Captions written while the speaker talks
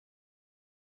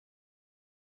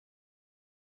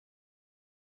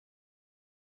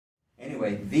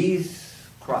Anyway, these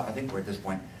crop, I think we're at this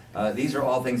point, these are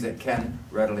all things that can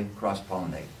readily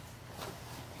cross-pollinate.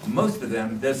 Most of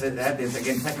them, that is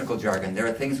again technical jargon. There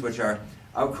are things which are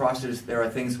outcrossers, there are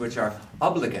things which are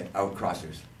obligate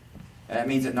outcrossers. That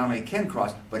means it not only can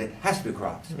cross, but it has to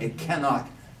cross. It cannot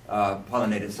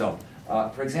pollinate itself.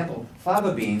 For example,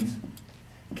 fava beans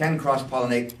can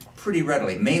cross-pollinate pretty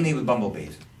readily, mainly with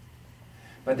bumblebees.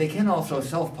 But they can also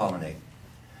self-pollinate.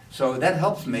 So that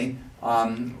helps me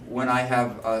when I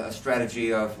have a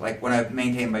strategy of, like when I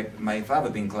maintain my fava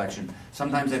bean collection,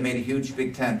 sometimes I've made a huge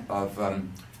big tent of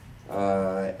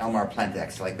Elmar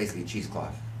Plantex, like basically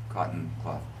cheesecloth, cotton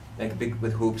cloth. Make a big,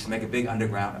 with hoops, make a big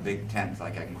underground, a big tent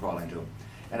like I can crawl into.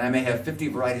 And I may have 50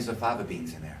 varieties of fava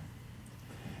beans in there.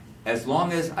 As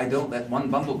long as I don't let one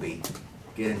bumblebee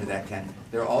get into that tent,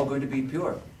 they're all going to be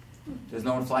pure. There's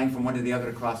no one flying from one to the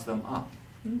other to cross them up.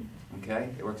 Okay?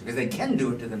 It works because they can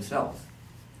do it to themselves.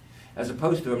 As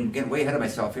opposed to, I'm getting way ahead of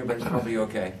myself here, but it's probably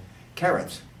okay.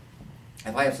 Carrots.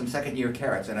 If I have some second-year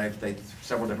carrots, and I've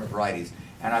several different varieties,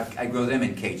 and I grow them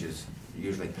in cages,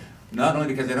 usually. Not only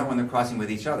because I don't want them crossing with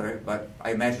each other, but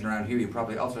I imagine around here you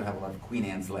probably also have a lot of Queen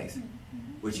Anne's lace,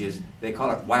 which is, they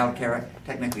call it wild carrot.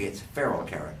 Technically, it's feral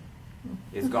carrot.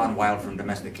 It's gone wild from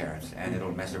domestic carrots, and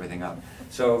it'll mess everything up.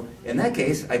 So in that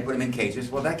case, I put them in cages.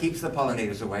 Well, that keeps the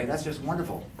pollinators away. That's just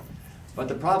wonderful. But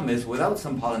the problem is, without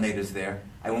some pollinators there,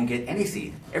 I won't get any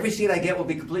seed. Every seed I get will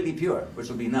be completely pure, which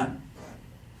will be none,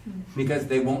 because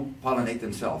they won't pollinate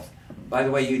themselves. By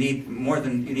the way, you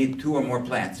need 2 or more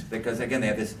plants, because again, they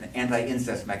have this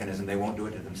anti-incest mechanism. They won't do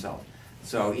it to themselves.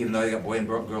 So even though they got boy and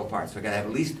girl parts, so I got to have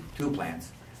at least 2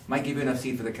 plants. Might give you enough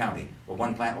seed for the county, but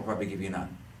 1 plant will probably give you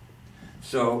none.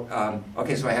 So,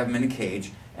 okay, so I have them in a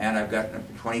cage, and I've got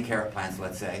 20 carrot plants,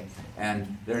 let's say,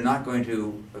 and they're not going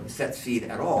to set seed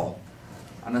at all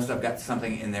unless I've got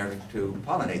something in there to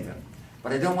pollinate them.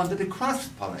 But I don't want them to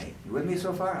cross-pollinate. You with me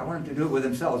so far? I want them to do it with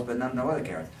themselves, but no other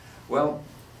carrots. Well,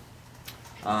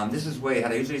 this is way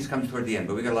ahead. I usually just comes toward the end,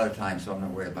 but we got a lot of time, so I'm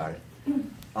not worried about it.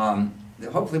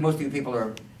 Hopefully most of you people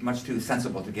are much too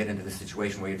sensible to get into this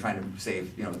situation where you're trying to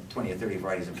save, 20 or 30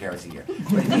 varieties of carrots a year.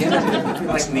 But at the end, if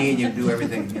you're like me and you do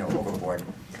everything, overboard,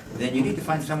 then you need to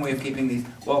find some way of keeping these.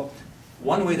 Well,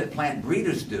 one way that plant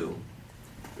breeders do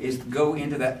is go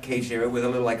into that cage area with a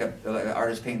little, like an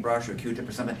artist paintbrush or Q-tip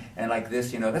or something, and like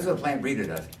this, that's what a plant breeder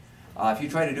does. If you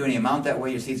try to do any amount that way,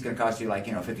 your seed's going to cost you like,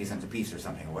 50 cents a piece or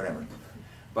something or whatever.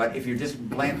 But if you're just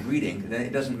plant breeding, then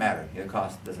it doesn't matter. Your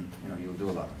cost doesn't, you'll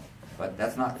do a lot. But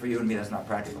that's not, for you and me, that's not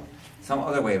practical. Some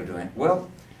other way of doing it.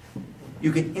 Well,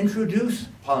 you can introduce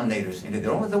pollinators into it.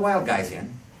 Don't let the wild guys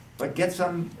in, but get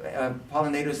some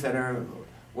pollinators that are,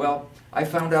 well, I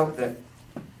found out that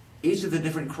each of the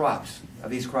different crops,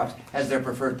 of these crops, has their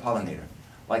preferred pollinator.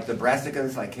 Like the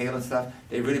brassicas, like kale and stuff,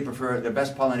 they really prefer, their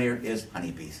best pollinator is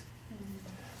honeybees.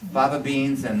 Fava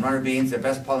beans and runner beans, their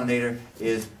best pollinator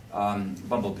is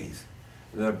bumblebees.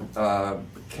 The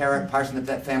carrot, parsnip,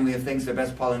 that family of things, their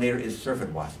best pollinator is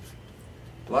syrphid wasps.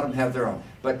 A lot of them have their own.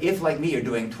 But if, like me, you're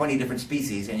doing 20 different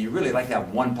species and you really like to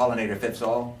have one pollinator fits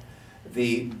all,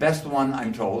 the best one,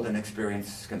 I'm told, and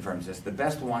experience confirms this, the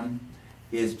best one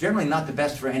is generally not the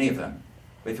best for any of them.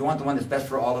 But if you want the one that's best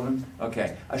for all of them,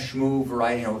 okay, a shmoo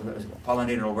variety,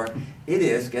 pollinator will work. It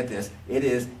is, get this, it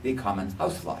is the common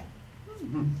housefly.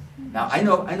 Now, I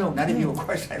know, none of you, of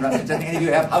course, I'm not suggesting any of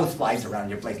you have houseflies around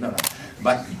your place, no.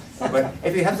 But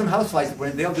if you have some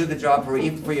houseflies, they'll do the job for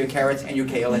your carrots and your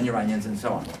kale and your onions and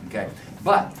so on, okay?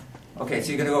 But, okay,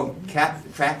 so you're going to go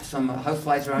trap some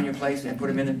houseflies around your place and put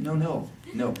them in it? No.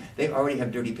 They already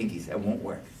have dirty pinkies. That won't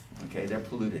work, okay? They're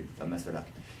polluted. They'll mess it up.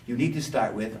 You need to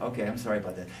start with, okay, I'm sorry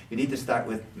about that. You need to start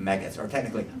with maggots, or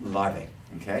technically larvae,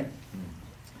 okay?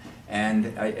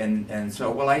 And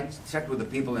so, well, I checked with the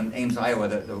people in Ames, Iowa,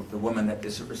 the woman that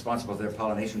is responsible for their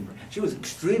pollination. She was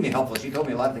extremely helpful. She told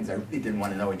me a lot of things I really didn't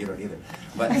want to know, and you don't either.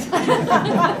 But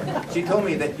she told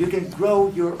me that you can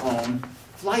grow your own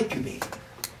fly pupae.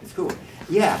 It's cool.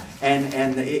 Yeah,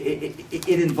 and it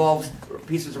involves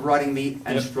pieces of rotting meat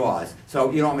and straws.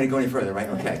 So you don't want me to go any further, right?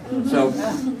 Okay. So,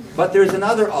 but there's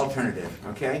another alternative,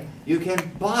 okay? You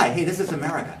can buy, hey, this is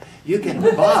America. You can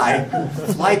buy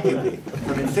fly pupae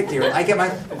from insectaries. I get my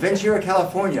Ventura,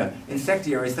 California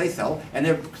insectaries they sell, and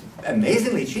they're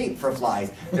amazingly cheap for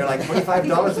flies. They're like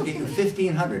 $25 to get you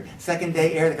 1,500. Second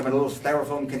day air, they come in a little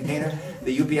styrofoam container.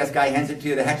 The UPS guy hands it to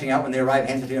you. They're hatching out when they arrive,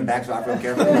 hands it to you and backs off real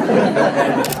carefully.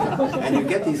 And you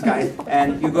get these guys,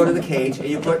 and you go to the cage, and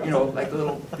you put, like a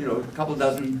little, a couple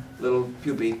dozen little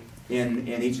pupae in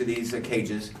each of these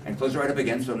cages and close it right up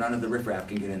again so none of the riffraff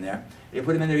can get in there. You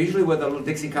put them in there usually with a little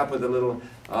Dixie cup with a little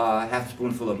half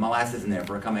spoonful of molasses in there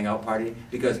for a coming out party,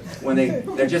 because when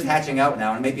they're just hatching out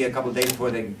now, and maybe a couple of days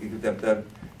before the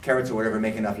carrots or whatever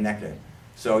make enough nectar.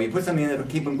 So you put something in there to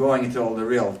keep them going until the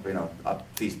real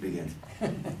feast begins.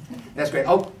 That's great.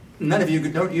 Oh, none of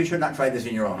you should not try this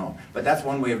in your own home, but that's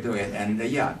one way of doing it. And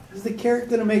yeah. Is the carrot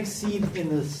going to make seed in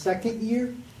the second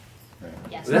year?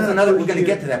 Yes. Well, that's another. We're going to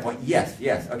get to that point. Yes,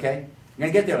 yes. Okay. You're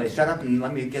going to get there. Shut up and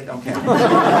let me get. Okay.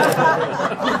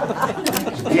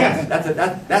 Yes,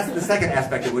 that's the second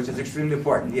aspect of it, which is extremely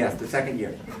important. Yes, the second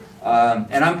year.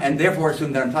 And therefore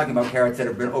assume that I'm talking about carrots that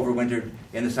have been overwintered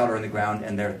in the cellar in the ground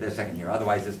and their second year.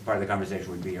 Otherwise, this part of the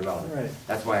conversation would be irrelevant. Right.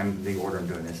 That's why the order I'm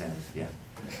doing this in. Yeah.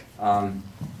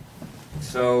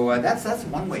 So that's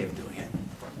one way of doing it.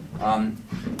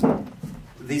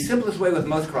 The simplest way with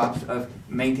most crops of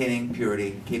maintaining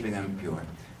purity, keeping them pure,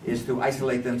 is to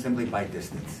isolate them simply by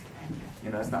distance.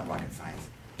 It's not rocket science.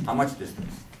 How much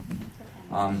distance?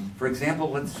 For example,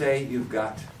 let's say you've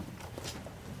got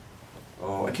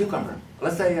a cucumber.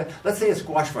 Let's say a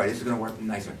squash variety. This is going to work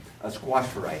nicer. A squash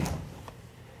variety.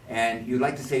 And you'd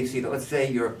like to save seed. Let's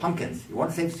say your pumpkins. You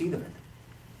want to save seed of it.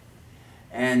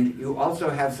 And you also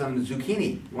have some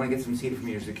zucchini. You want to get some seed from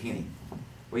your zucchini.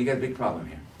 Well, you got a big problem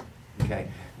here. Okay,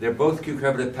 they're both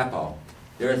cucurbita pepo.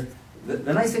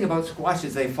 The nice thing about squash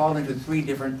is they fall into 3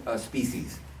 different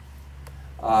species.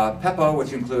 Pepo,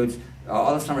 which includes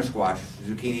all the summer squash,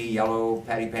 zucchini, yellow,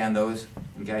 patty pan, those.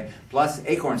 Okay, plus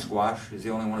acorn squash is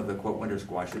the only one of the quote winter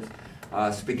squashes.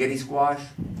 Spaghetti squash,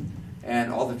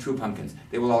 and all the true pumpkins.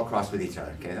 They will all cross with each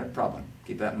other. Okay, that's a problem.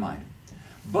 Keep that in mind.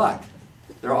 But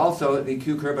there are also the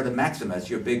cucurbita maximas,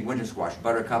 your big winter squash,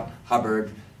 buttercup,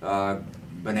 Hubbard,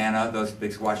 banana, those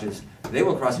big squashes. They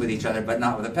will cross with each other, but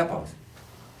not with the pepos.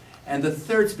 And the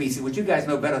third species, which you guys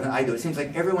know better than I do, it seems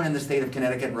like everyone in the state of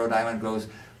Connecticut and Rhode Island grows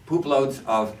poop loads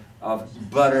of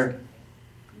butternut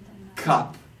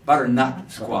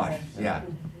squash. Yeah,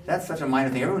 that's such a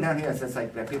minor thing. Everyone down here, it's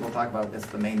like that people talk about. That's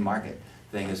the main market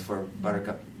thing is for butter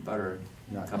squash.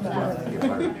 Yeah,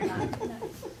 butter.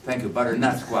 Thank you,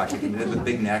 butternut squash. You can do the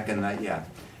big neck and yeah,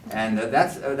 and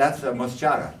that's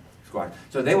moschata squash.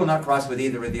 So they will not cross with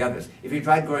either of the others. If you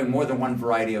tried growing more than one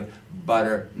variety of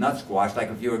butternut squash, like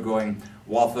if you were growing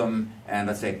Waltham and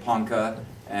let's say Ponca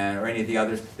or any of the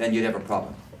others, then you'd have a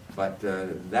problem. But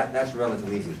that's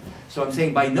relatively easy. So I'm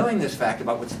saying by knowing this fact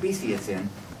about what species it's in,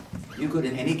 you could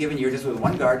in any given year, just with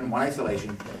one garden, one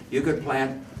isolation, you could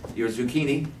plant your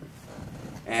zucchini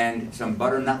and some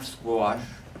butternut squash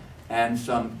and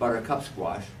some buttercup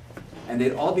squash, and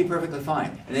they'd all be perfectly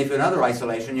fine. And if another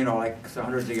isolation, like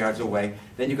hundreds of yards away,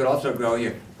 then you could also grow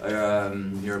your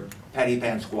patty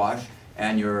pan squash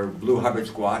and your blue Hubbard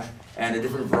squash and a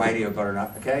different variety of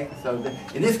butternut, okay? So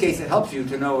in this case, it helps you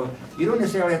to know, you don't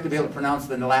necessarily have to be able to pronounce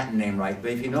the Latin name right,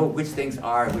 but if you know which things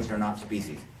are and which are not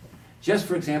species. Just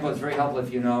for example, it's very helpful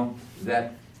if you know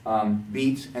that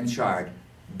beets and chard,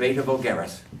 Beta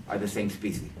vulgaris, are the same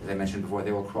species. As I mentioned before,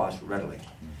 they will cross readily.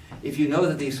 If you know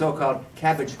that the so-called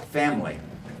cabbage family,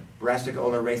 Brassica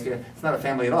oleracea, it's not a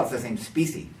family at all, it's the same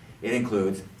species. It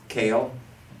includes kale,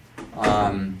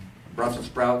 Brussels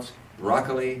sprouts,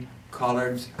 broccoli,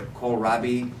 collards,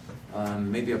 kohlrabi,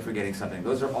 maybe I'm forgetting something.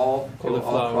 Those are all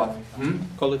cauliflower.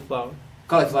 Cauliflower.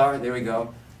 Cauliflower, there we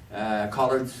go.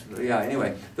 Collards, yeah,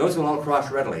 anyway, those will all cross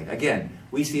readily. Again,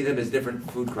 we see them as different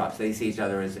food crops. They see each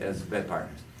other as bed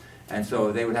partners. And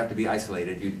so they would have to be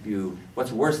isolated.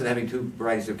 What's worse than having 2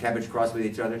 varieties of cabbage cross with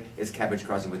each other is cabbage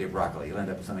crossing with your broccoli. You'll end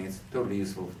up with something that's totally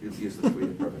useless for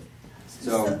either purpose.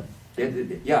 So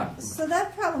yeah. So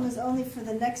that problem is only for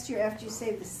the next year after you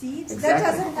save the seeds? Exactly.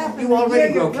 That doesn't happen You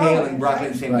already grow you're kale growing, and broccoli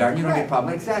in the same garden. You don't Right. get a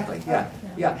problem. Exactly. Yeah.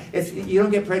 Yeah. You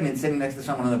don't get pregnant sitting next to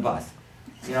someone on the bus.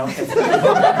 They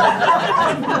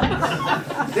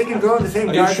can grow in the same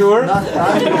garden. Are you sure?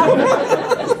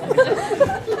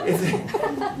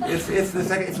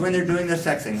 It's when they're doing their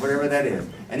sexing, whatever that is.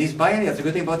 And these biennials, the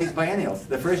good thing about these biennials,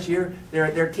 the first year,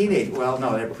 they're teenage. Well,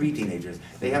 no, they're pre-teenagers.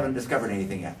 They haven't discovered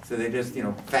anything yet. So they're just,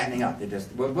 fattening up.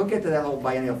 We'll get to that whole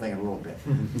biennial thing in a little bit.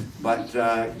 But,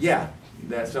 yeah,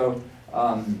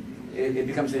 it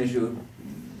becomes an issue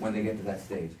when they get to that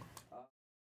stage.